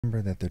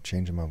Remember that they're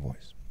changing my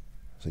voice.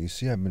 So you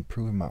see, I've been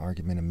proving my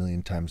argument a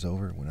million times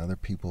over when other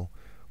people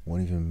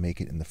won't even make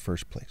it in the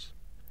first place.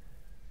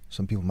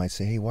 Some people might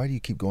say, hey, why do you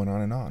keep going on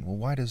and on? Well,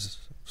 why does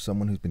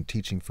someone who's been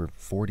teaching for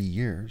 40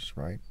 years,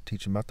 right,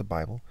 teaching about the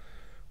Bible,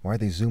 why are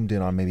they zoomed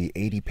in on maybe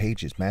 80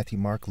 pages, Matthew,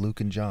 Mark, Luke,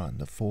 and John,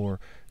 the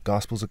 4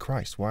 Gospels of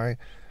Christ? Why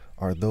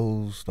are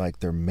those like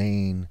their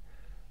main,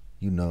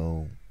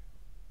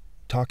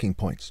 talking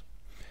points?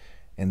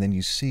 And then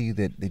you see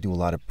that they do a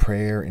lot of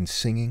prayer and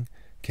singing.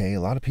 Okay,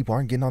 a lot of people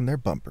aren't getting on their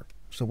bumper.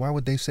 So why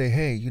would they say,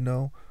 hey,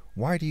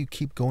 why do you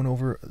keep going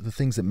over the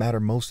things that matter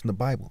most in the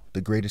Bible?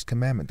 The greatest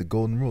commandment, the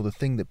golden rule, the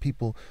things that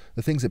people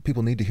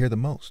need to hear the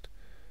most,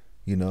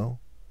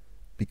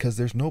 Because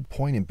there's no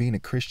point in being a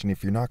Christian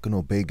if you're not going to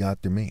obey God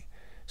through me.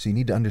 So you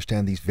need to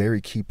understand these very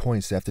key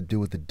points that have to do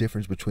with the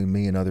difference between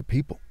me and other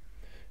people.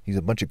 He's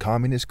a bunch of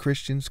communist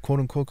Christians,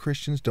 quote-unquote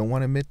Christians, don't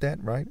want to admit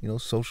that, right?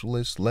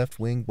 Socialists,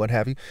 left-wing, what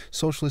have you.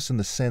 Socialists in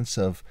the sense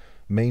of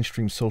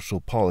mainstream social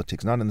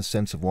politics, not in the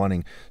sense of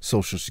wanting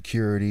social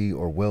security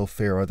or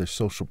welfare or other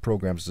social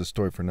programs. Is a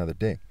story for another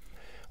day.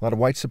 A lot of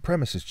white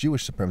supremacists,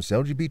 Jewish supremacists,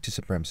 LGBT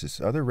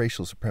supremacists, other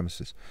racial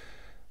supremacists,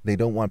 they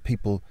don't want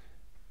people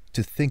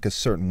to think a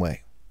certain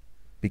way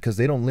because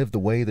they don't live the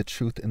way, the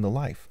truth, and the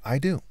life. I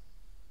do.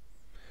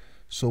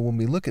 So when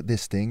we look at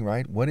this thing,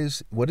 right, what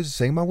is it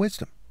saying about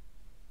wisdom?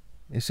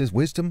 It says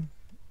wisdom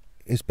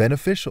is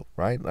beneficial,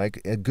 right?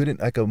 Like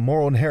a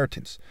moral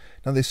inheritance.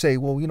 Now they say,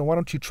 well, why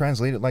don't you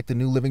translate it like the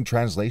New Living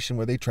Translation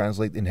where they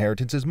translate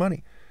inheritance as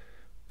money?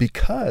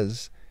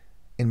 Because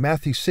in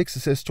Matthew 6 it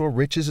says store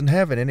riches in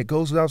heaven, and it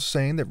goes without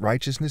saying that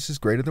righteousness is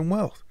greater than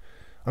wealth.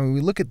 I mean, we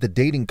look at the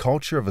dating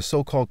culture of a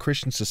so-called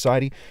Christian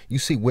society. You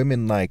see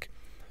women like,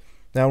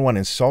 now I don't want to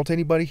insult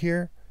anybody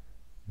here,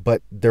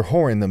 but they're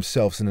whoring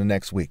themselves in the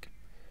next week.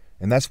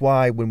 And that's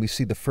why when we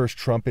see the first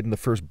trumpet and the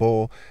first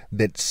bowl,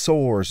 that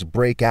sores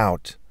break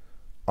out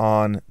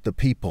on the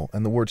people.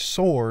 And the word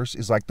sores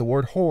is like the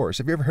word whores.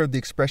 Have you ever heard the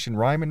expression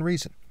rhyme and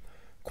reason?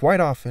 Quite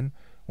often,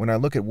 when I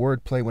look at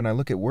wordplay, when I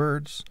look at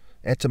words,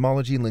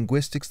 etymology and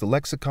linguistics, the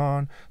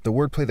lexicon, the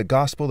wordplay, the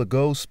gospel, the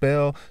go,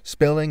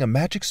 spelling, a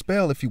magic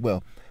spell, if you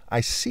will, I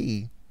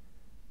see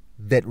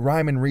that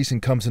rhyme and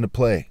reason comes into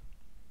play.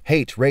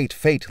 Hate, rate,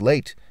 fate,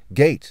 late,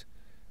 gate,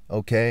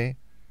 okay?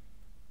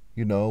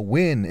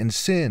 Win and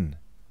sin,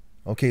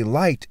 okay,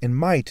 light and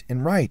might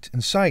and right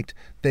and sight.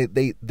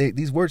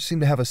 These words seem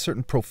to have a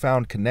certain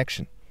profound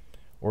connection,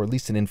 or at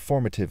least an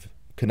informative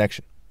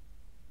connection.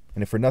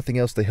 And if for nothing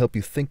else, they help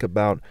you think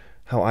about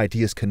how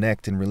ideas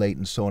connect and relate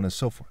and so on and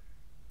so forth.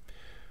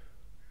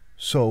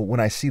 So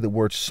when I see the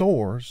word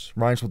sores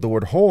rhymes with the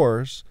word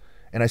whores,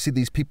 and I see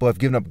these people have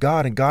given up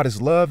God, and God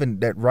is love,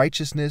 and that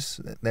righteousness,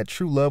 that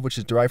true love, which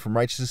is derived from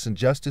righteousness and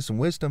justice and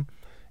wisdom,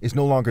 is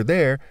no longer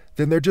there,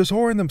 then they're just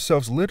whoring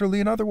themselves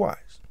literally and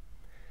otherwise.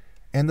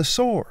 And the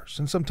sores,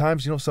 and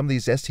sometimes, some of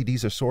these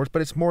STDs are sores,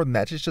 but it's more than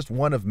that. It's just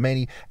one of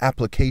many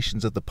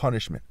applications of the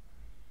punishment.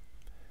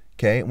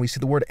 Okay, and we see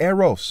the word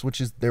eros,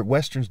 which is their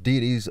Western's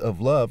deities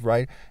of love,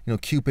 right?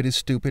 Cupid is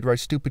stupid, right?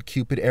 Stupid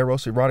Cupid,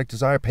 eros, erotic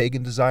desire,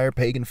 pagan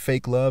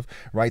fake love,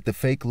 right? The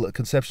fake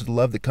conceptions of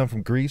love that come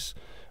from Greece.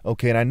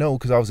 Okay, and I know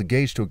because I was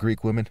engaged to a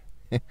Greek woman,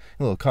 a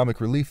little comic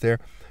relief there,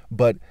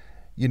 but,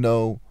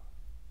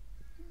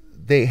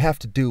 they have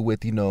to do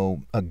with,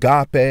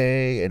 agape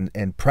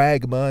and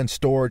pragma and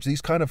storage, these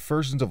kind of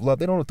versions of love.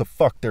 They don't know what the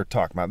fuck they're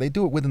talking about. They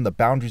do it within the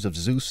boundaries of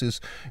Zeus's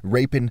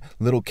raping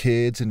little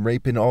kids and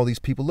raping all these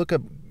people. Look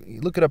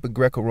it up in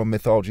Greco-Roman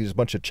mythology. There's a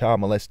bunch of child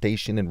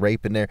molestation and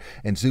rape in there,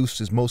 and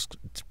Zeus's most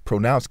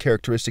pronounced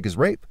characteristic is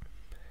rape.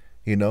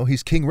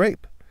 He's king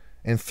rape.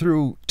 And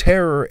through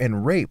terror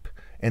and rape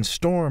and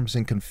storms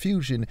and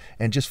confusion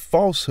and just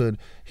falsehood,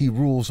 he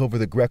rules over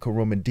the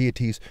Greco-Roman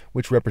deities,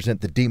 which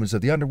represent the demons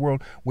of the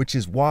underworld, which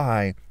is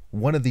why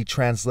one of the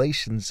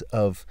translations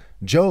of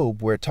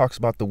Job, where it talks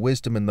about the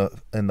wisdom and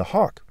the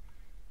hawk,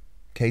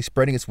 okay,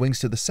 spreading its wings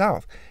to the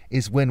south,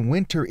 is when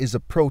winter is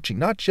approaching,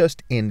 not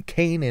just in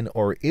Canaan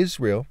or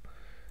Israel,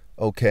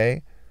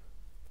 okay,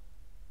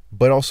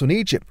 but also in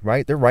Egypt,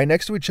 right? They're right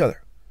next to each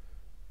other.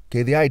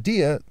 Okay, the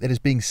idea that is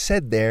being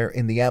said there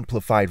in the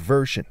amplified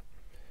version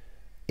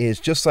is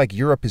just like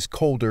Europe is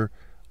colder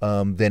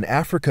than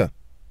Africa,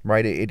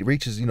 right? It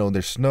reaches,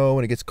 there's snow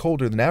and it gets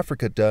colder than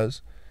Africa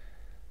does.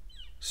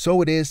 So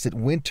it is that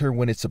winter,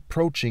 when it's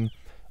approaching,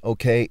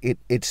 okay,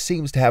 it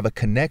seems to have a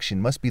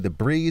connection. Must be the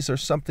breeze or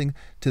something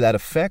to that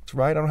effect,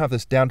 right? I don't have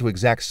this down to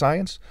exact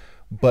science,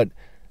 but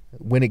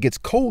when it gets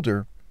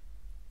colder,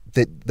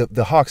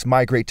 the hawks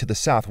migrate to the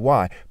south.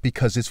 Why?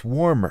 Because it's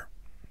warmer,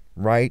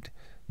 right?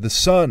 The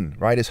sun,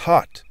 right, is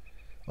hot,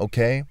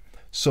 okay?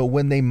 So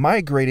when they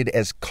migrated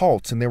as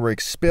cults and they were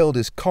expelled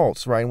as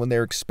cults, right? When they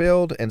were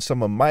expelled and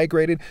some of them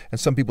migrated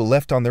and some people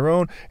left on their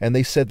own, and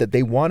they said that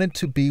they wanted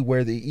to be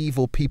where the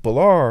evil people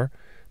are,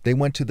 they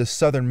went to the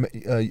southern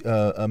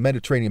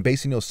Mediterranean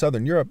basin,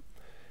 southern Europe,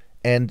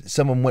 and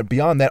some of them went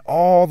beyond that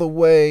all the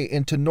way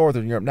into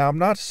northern Europe. Now, I'm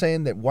not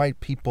saying that white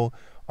people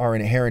are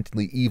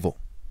inherently evil,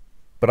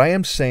 but I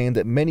am saying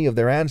that many of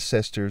their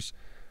ancestors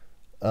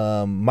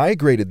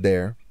migrated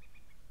there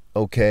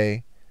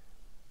okay,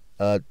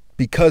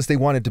 because they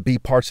wanted to be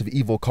parts of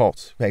evil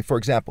cults. Okay, for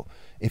example,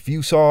 if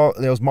you saw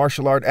those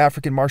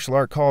African martial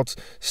art cults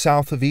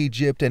south of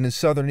Egypt and in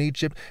southern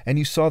Egypt, and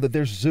you saw that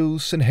there's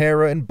Zeus and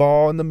Hera and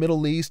Baal in the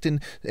Middle East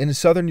and in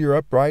southern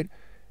Europe, right?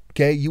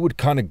 Okay, you would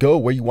kind of go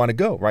where you want to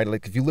go, right?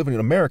 Like if you live in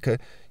America,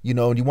 you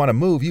know, and you want to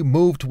move, you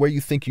move to where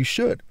you think you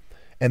should.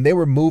 And they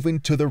were moving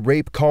to the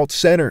rape cult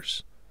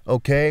centers,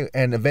 okay?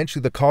 And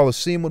eventually the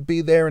Colosseum would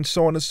be there and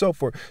so on and so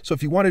forth. So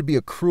if you wanted to be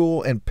a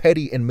cruel and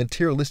petty and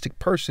materialistic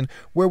person,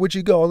 where would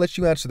you go? I'll let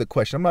you answer the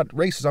question. I'm not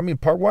racist. I mean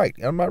part white.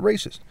 I'm not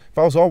racist. If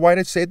I was all white,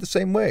 I'd say it the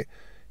same way,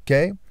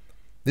 okay?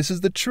 This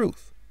is the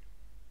truth.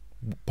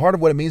 Part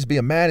of what it means to be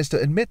a man is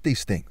to admit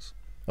these things,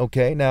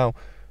 okay? Now,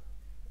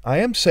 I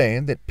am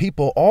saying that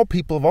all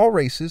people of all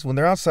races, when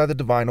they're outside the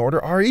divine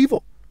order, are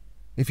evil.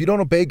 If you don't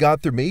obey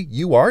God through me,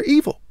 you are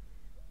evil.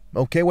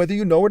 Okay, whether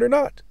you know it or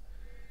not.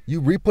 You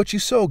reap what you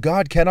sow.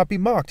 God cannot be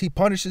mocked. He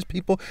punishes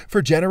people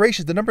for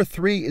generations. The number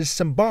 3 is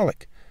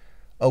symbolic.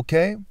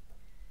 Okay?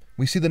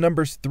 We see the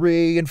numbers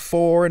 3 and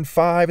 4 and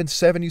 5 and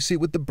 7. You see it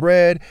with the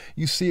bread.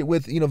 You see it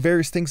with,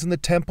 various things in the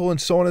temple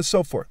and so on and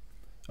so forth.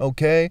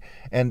 Okay?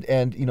 And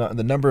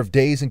the number of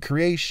days in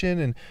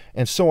creation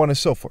and so on and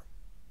so forth.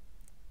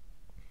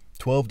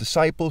 12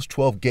 disciples,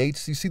 12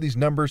 gates. You see these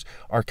numbers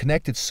are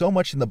connected so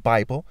much in the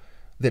Bible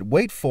that,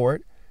 wait for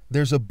it,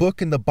 there's a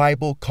book in the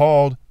Bible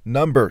called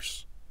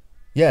Numbers.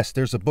 Yes,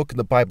 there's a book in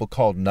the Bible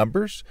called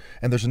Numbers,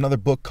 and there's another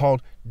book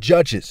called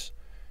Judges,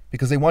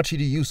 because they want you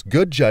to use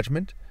good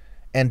judgment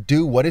and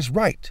do what is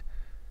right.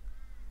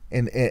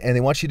 And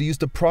they want you to use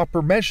the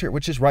proper measure,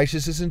 which is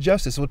righteousness and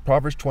justice. What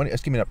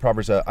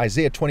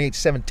Isaiah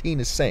 28:17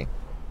 is saying.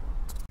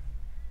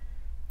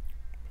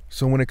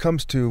 So when it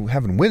comes to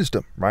having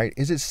wisdom, right,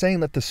 is it saying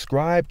let the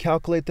scribe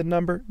calculate the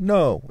number?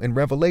 No. In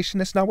Revelation,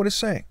 that's not what it's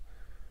saying.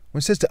 When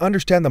it says to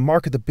understand the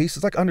mark of the beast,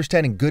 it's like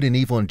understanding good and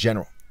evil in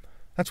general.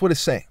 That's what it's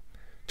saying.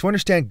 To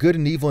understand good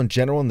and evil in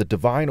general and the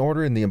divine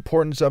order and the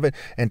importance of it,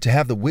 and to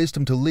have the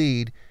wisdom to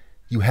lead,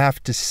 you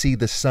have to see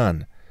the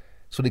sun.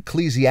 So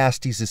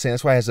Ecclesiastes is saying,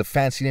 that's why it has a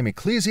fancy name,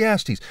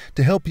 Ecclesiastes,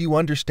 to help you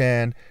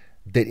understand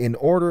that in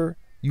order,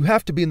 you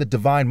have to be in the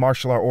divine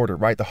martial art order,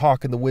 right? The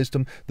hawk and the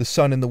wisdom, the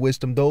sun and the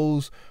wisdom.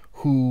 Those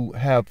who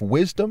have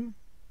wisdom,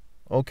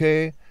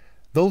 okay?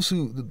 Those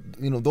who,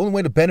 the only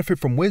way to benefit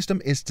from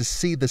wisdom is to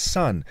see the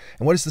sun.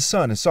 And what is the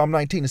sun? In Psalm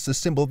 19, it's the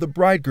symbol of the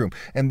bridegroom.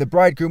 And the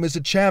bridegroom is a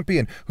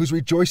champion who's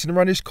rejoicing to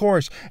run his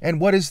course.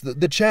 And what is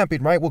the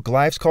champion, right? Well,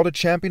 Goliath's called a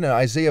champion. In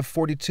Isaiah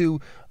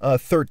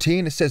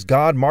 42:13, it says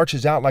God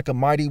marches out like a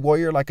mighty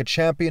warrior, like a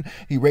champion.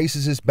 He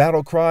raises his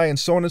battle cry and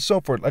so on and so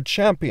forth. A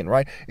champion,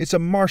 right? It's a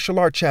martial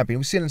art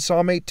champion. We see it in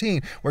Psalm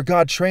 18, where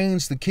God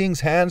trains the king's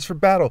hands for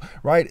battle,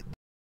 right?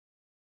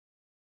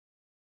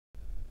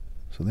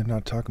 So they're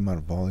not talking about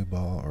a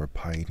volleyball or a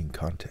pie eating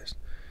contest.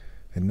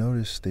 And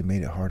notice they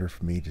made it harder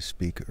for me to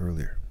speak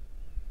earlier.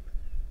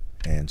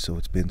 And so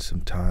it's been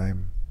some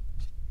time,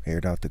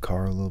 aired out the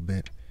car a little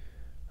bit.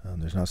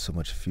 There's not so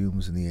much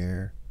fumes in the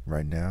air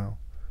right now,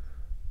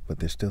 but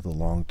there's still the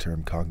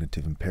long-term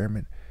cognitive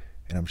impairment.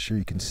 And I'm sure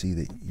you can see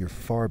that you're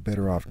far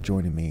better off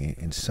joining me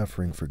in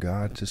suffering for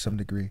God to some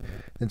degree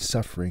than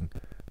suffering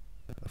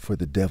for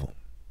the devil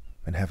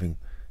and having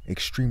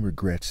extreme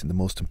regrets in the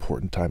most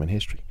important time in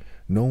history.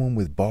 No one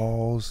with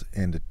balls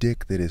and a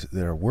dick that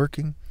are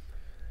working,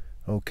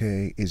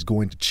 okay, is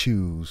going to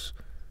choose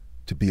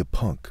to be a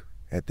punk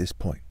at this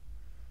point.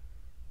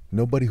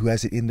 Nobody who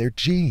has it in their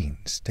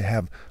genes to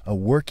have a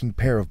working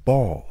pair of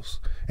balls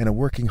and a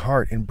working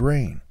heart and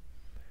brain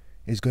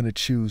is going to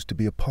choose to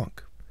be a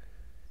punk.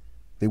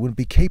 They wouldn't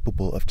be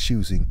capable of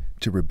choosing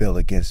to rebel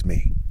against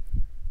me,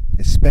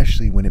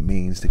 especially when it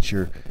means that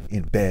you're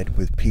in bed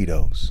with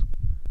pedos.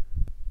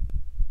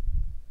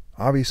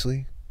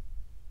 Obviously,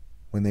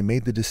 when they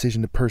made the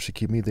decision to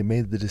persecute me, they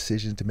made the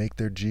decision to make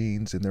their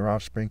genes and their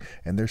offspring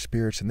and their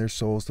spirits and their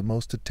souls the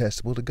most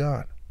detestable to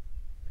God.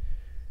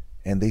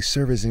 And they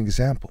serve as an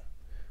example.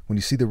 When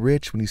you see the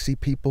rich, when you see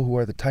people who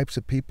are the types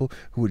of people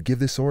who would give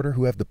this order,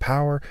 who have the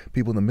power,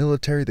 people in the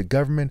military, the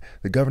government,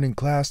 the governing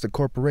class, the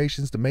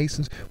corporations, the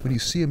Masons, when you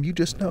see them, you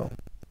just know.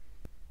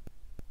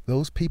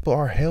 Those people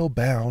are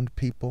hell-bound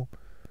people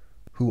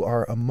who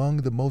are among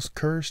the most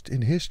cursed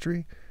in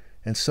history,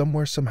 and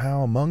somewhere,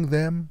 somehow, among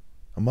them,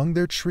 among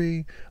their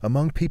tree,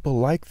 among people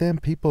like them,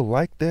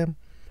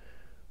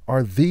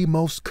 are the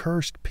most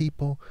cursed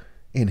people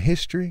in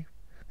history,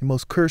 the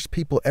most cursed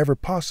people ever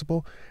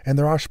possible, and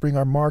their offspring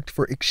are marked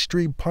for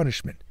extreme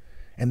punishment.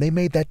 And they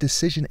made that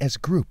decision as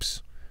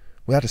groups,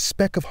 without a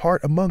speck of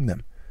heart among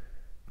them,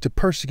 to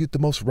persecute the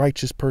most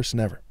righteous person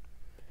ever.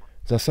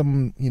 So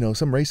some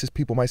racist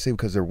people might say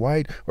because they're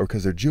white or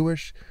because they're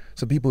Jewish.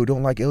 Some people who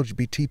don't like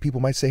LGBT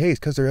people might say, hey, it's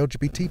because they're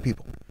LGBT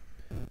people.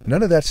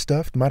 None of that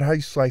stuff, no matter how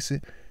you slice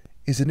it,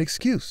 is an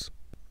excuse.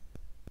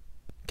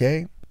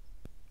 Okay?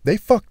 They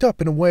fucked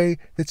up in a way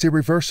that's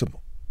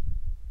irreversible.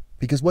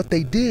 Because what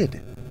they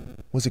did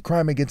was a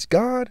crime against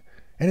God,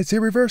 and it's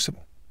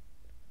irreversible.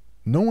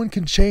 No one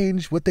can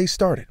change what they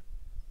started.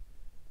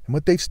 And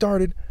what they've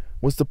started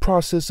was the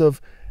process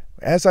of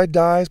As I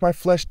die, as my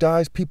flesh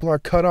dies, people are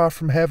cut off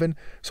from heaven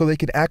so they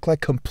can act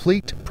like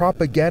complete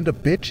propaganda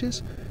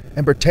bitches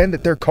and pretend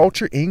that their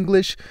culture,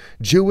 English,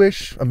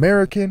 Jewish,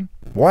 American,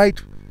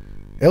 white,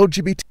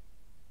 LGBT,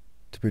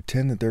 to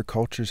pretend that their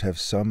cultures have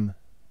some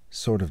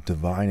sort of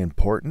divine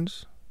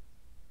importance?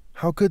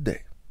 How could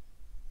they?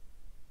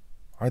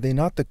 Are they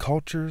not the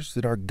cultures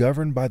that are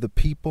governed by the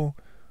people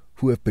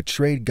who have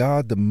betrayed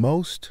God the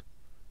most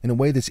in a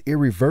way that's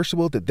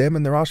irreversible, that them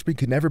and their offspring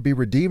can never be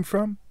redeemed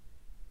from?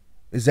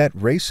 Is that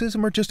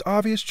racism or just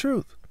obvious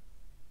truth?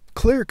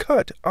 Clear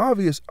cut,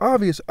 obvious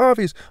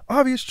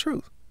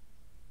truth.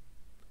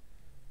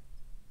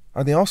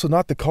 Are they also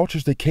not the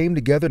cultures that came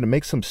together to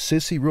make some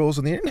sissy rules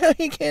on the internet? No,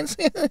 he can't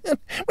say that.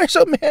 We're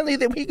so manly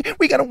that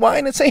we got to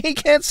whine and say he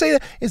can't say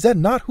that. Is that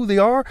not who they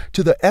are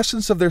to the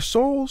essence of their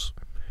souls?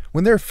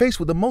 When they're faced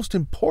with the most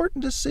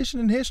important decision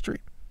in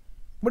history,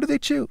 what do they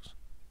choose?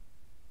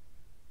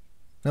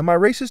 Now, am I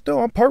racist?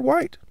 No, I'm part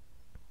white.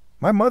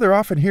 My mother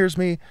often hears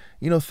me,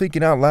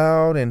 thinking out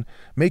loud and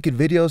making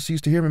videos. She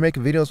used to hear me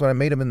making videos when I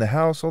made them in the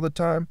house all the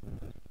time.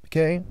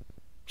 Okay?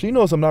 She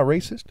knows I'm not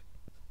racist.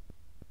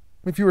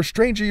 If you're a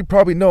stranger, you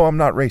probably know I'm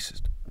not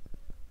racist.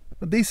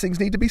 But these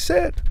things need to be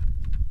said.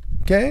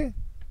 Okay?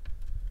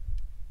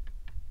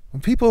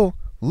 When people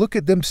look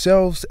at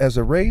themselves as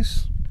a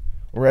race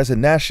or as a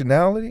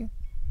nationality,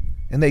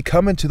 and they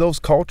come into those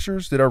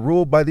cultures that are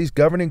ruled by these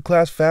governing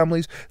class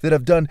families that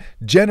have done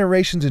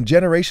generations and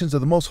generations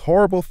of the most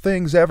horrible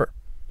things ever,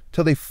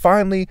 till they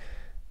finally,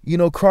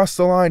 cross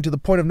the line to the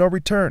point of no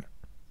return.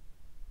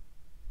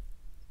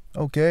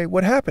 Okay,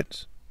 what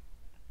happens?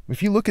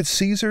 If you look at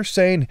Caesar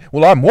saying,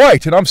 well, I'm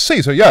white and I'm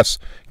Caesar, yes,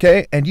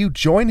 okay, and you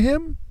join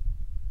him,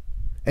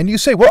 and you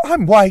say, well,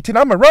 I'm white and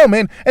I'm a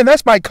Roman and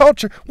that's my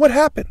culture, what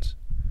happens?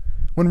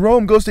 When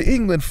Rome goes to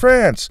England,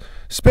 France,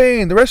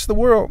 Spain, the rest of the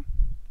world,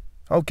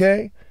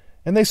 okay,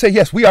 and they say,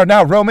 yes, we are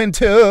now Roman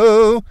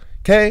too,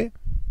 okay,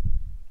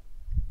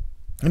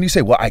 and you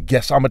say, well, I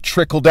guess I'm a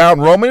trickle-down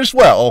Roman as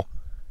well.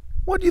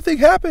 What do you think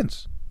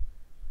happens?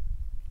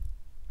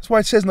 That's why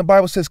it says in the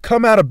Bible, it says,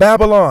 come out of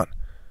Babylon.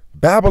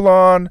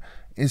 Babylon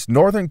is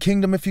northern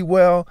kingdom, if you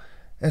will.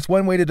 That's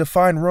one way to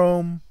define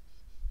Rome.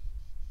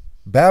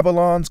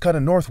 Babylon's kind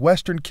of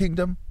northwestern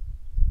kingdom.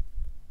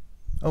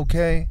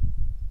 Okay.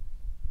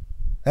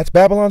 That's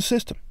Babylon's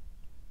system.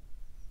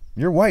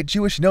 Your white,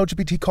 Jewish, and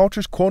LGBT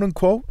cultures, quote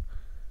unquote.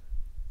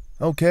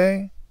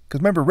 Okay. Because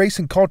remember, race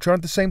and culture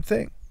aren't the same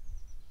thing.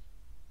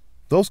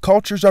 Those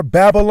cultures are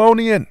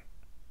Babylonian.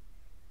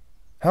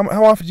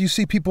 How often do you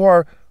see people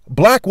are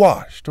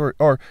black-washed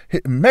or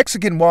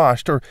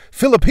Mexican-washed or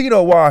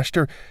Filipino-washed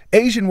or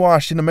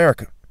Asian-washed in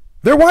America?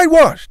 They're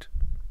whitewashed.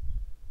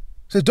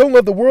 It says, don't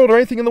love the world or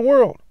anything in the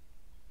world.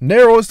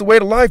 Narrow is the way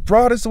to life,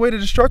 broad is the way to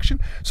destruction.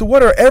 So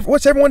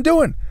what's everyone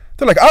doing?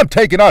 They're like, I'm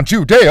taking on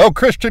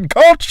Judeo-Christian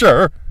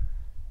culture.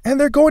 And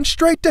they're going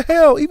straight to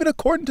hell, even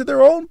according to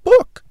their own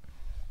book.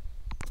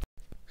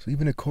 So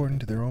even according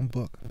to their own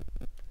book.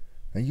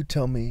 Now you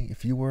tell me,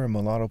 if you were a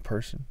mulatto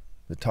person,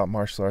 the top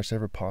martial artist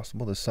ever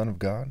possible, the son of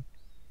God,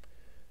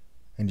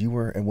 and you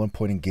were at one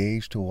point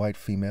engaged to a white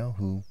female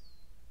who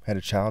had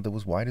a child that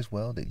was white as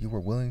well, that you were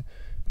willing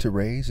to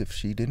raise if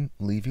she didn't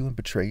leave you and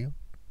betray you,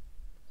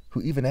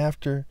 who even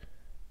after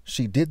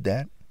she did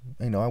that,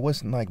 I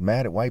wasn't like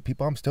mad at white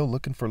people. I'm still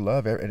looking for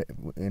love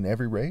in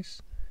every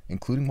race,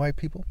 including white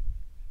people.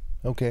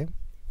 Okay.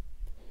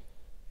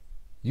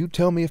 You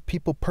tell me if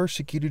people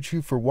persecuted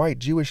you for white,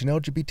 Jewish, and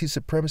LGBT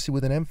supremacy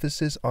with an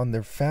emphasis on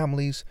their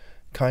families'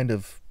 kind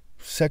of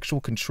sexual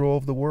control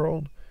of the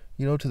world,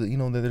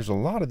 there's a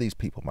lot of these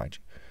people, mind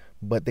you,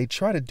 but they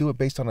try to do it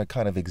based on a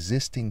kind of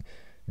existing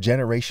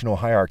generational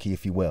hierarchy,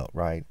 if you will,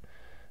 right?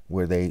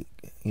 Where they,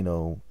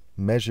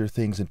 measure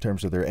things in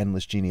terms of their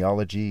endless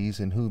genealogies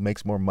and who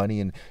makes more money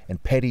and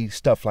petty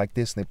stuff like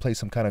this, and they play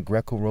some kind of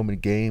Greco-Roman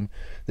game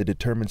that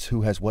determines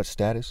who has what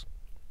status.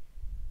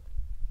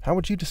 How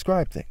would you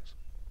describe things?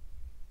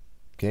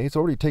 Okay, it's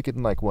already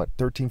taken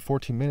 13,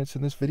 14 minutes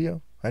in this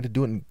video. I had to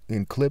do it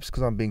in clips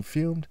because I'm being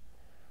filmed.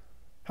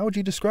 How would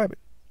you describe it?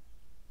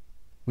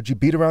 Would you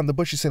beat around the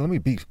bush and say, let me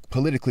be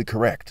politically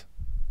correct?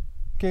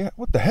 Okay,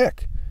 what the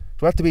heck?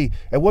 Do I have to be,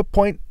 at what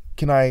point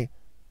can I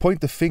point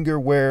the finger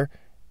where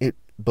it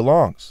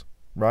belongs,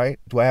 right?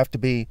 Do I have to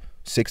be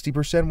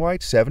 60%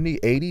 white, 70,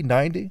 80,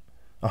 90,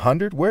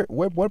 100?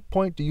 What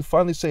point do you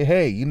finally say,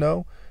 hey,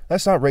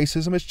 that's not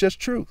racism, it's just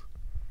truth?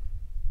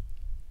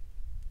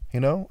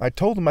 I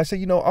told him, I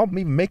said, I'll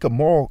even make a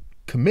moral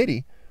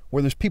committee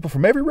where there's people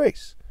from every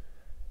race.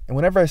 And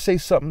whenever I say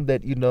something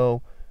that,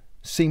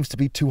 seems to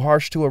be too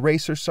harsh to a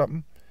race or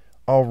something,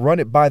 I'll run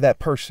it by that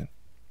person.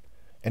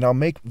 And I'll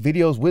make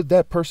videos with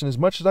that person as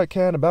much as I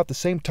can about the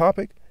same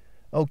topic,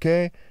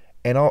 okay?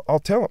 And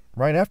I'll tell them,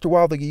 right? After a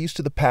while, they get used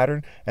to the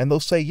pattern, and they'll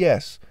say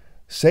yes.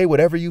 Say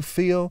whatever you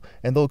feel,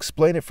 and they'll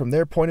explain it from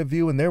their point of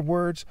view and their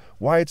words,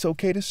 why it's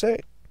okay to say.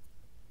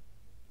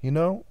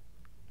 But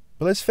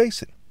let's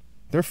face it.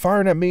 They're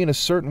firing at me in a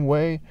certain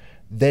way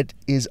that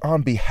is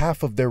on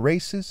behalf of their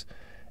races,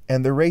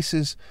 and their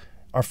races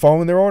are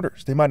following their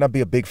orders. They might not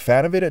be a big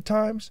fan of it at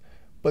times,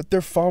 but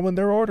they're following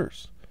their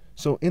orders.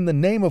 So in the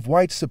name of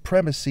white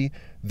supremacy,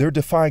 they're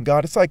defying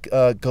God. It's like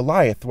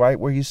Goliath, right,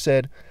 where he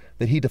said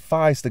that he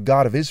defies the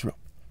God of Israel.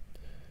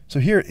 So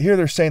here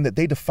they're saying that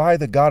they defy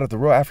the God of the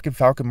Royal African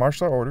Falcon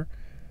Martial Art Order,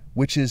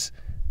 which is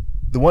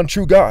the one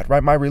true God,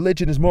 right? My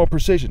religion is moral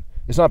precision.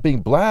 It's not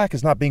being black.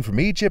 It's not being from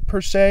Egypt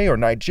per se, or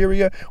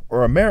Nigeria,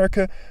 or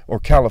America, or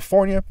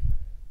California.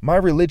 My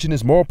religion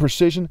is moral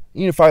precision,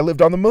 even if I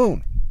lived on the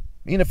moon,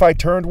 even if I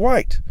turned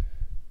white.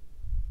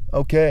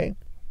 Okay?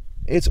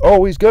 It's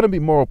always going to be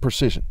moral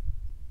precision.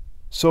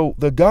 So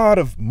the God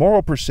of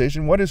moral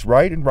precision, what is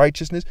right and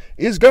righteousness,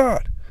 is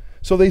God.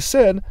 So they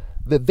said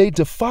that they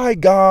defy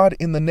God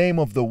in the name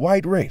of the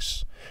white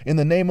race, in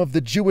the name of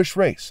the Jewish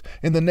race,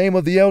 in the name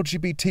of the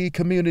LGBT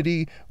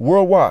community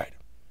worldwide.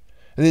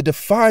 And they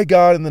defy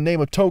God in the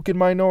name of token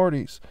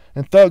minorities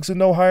and thugs and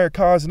no higher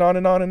cause, and on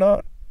and on and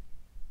on.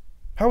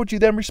 How would you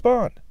then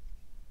respond?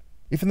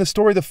 If in the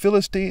story the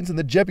Philistines and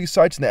the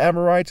Jebusites and the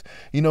Amorites,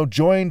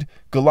 joined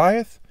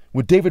Goliath,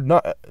 would David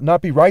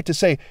not be right to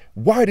say,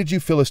 why did you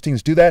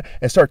Philistines do that,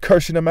 and start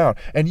cursing them out?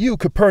 And you,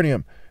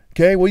 Capernaum,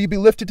 okay, will you be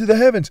lifted to the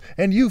heavens?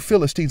 And you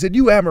Philistines, and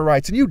you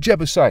Amorites, and you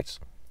Jebusites.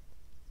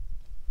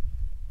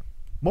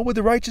 What would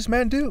the righteous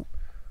man do?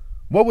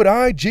 What would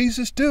I,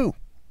 Jesus, do?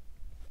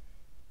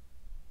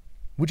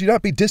 Would you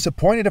not be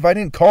disappointed if I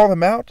didn't call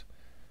them out?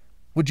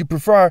 Would you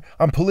prefer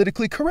I'm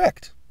politically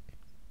correct?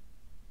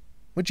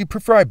 Would you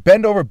prefer I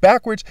bend over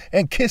backwards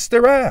and kiss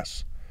their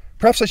ass?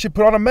 Perhaps I should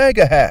put on a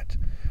MAGA hat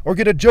or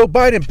get a Joe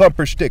Biden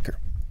bumper sticker.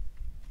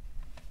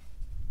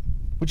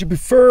 Would you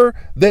prefer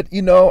that,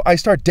 I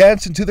start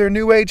dancing to their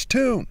new age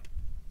tune?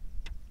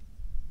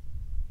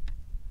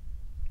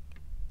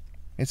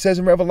 It says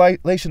in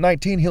Revelation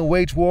 19, he'll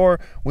wage war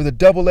with a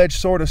double-edged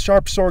sword, a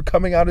sharp sword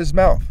coming out of his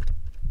mouth.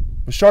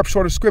 The sharp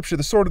sword of Scripture,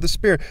 the sword of the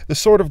Spirit, the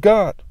sword of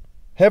God,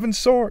 heaven's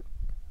sword.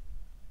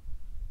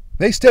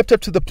 They stepped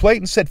up to the plate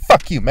and said,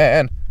 fuck you,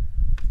 man.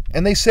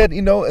 And they said,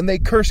 and they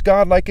cursed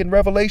God like in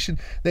Revelation.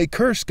 They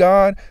cursed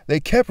God. They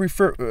kept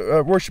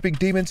worshiping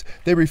demons.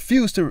 They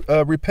refused to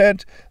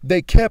repent.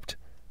 They kept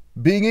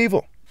being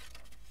evil.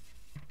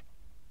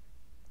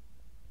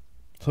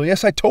 So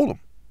yes, I told them.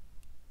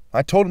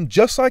 I told them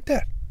just like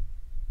that.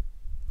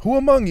 Who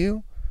among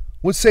you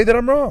would say that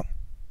I'm wrong?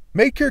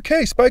 Make your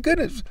case, by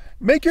goodness.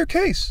 Make your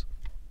case.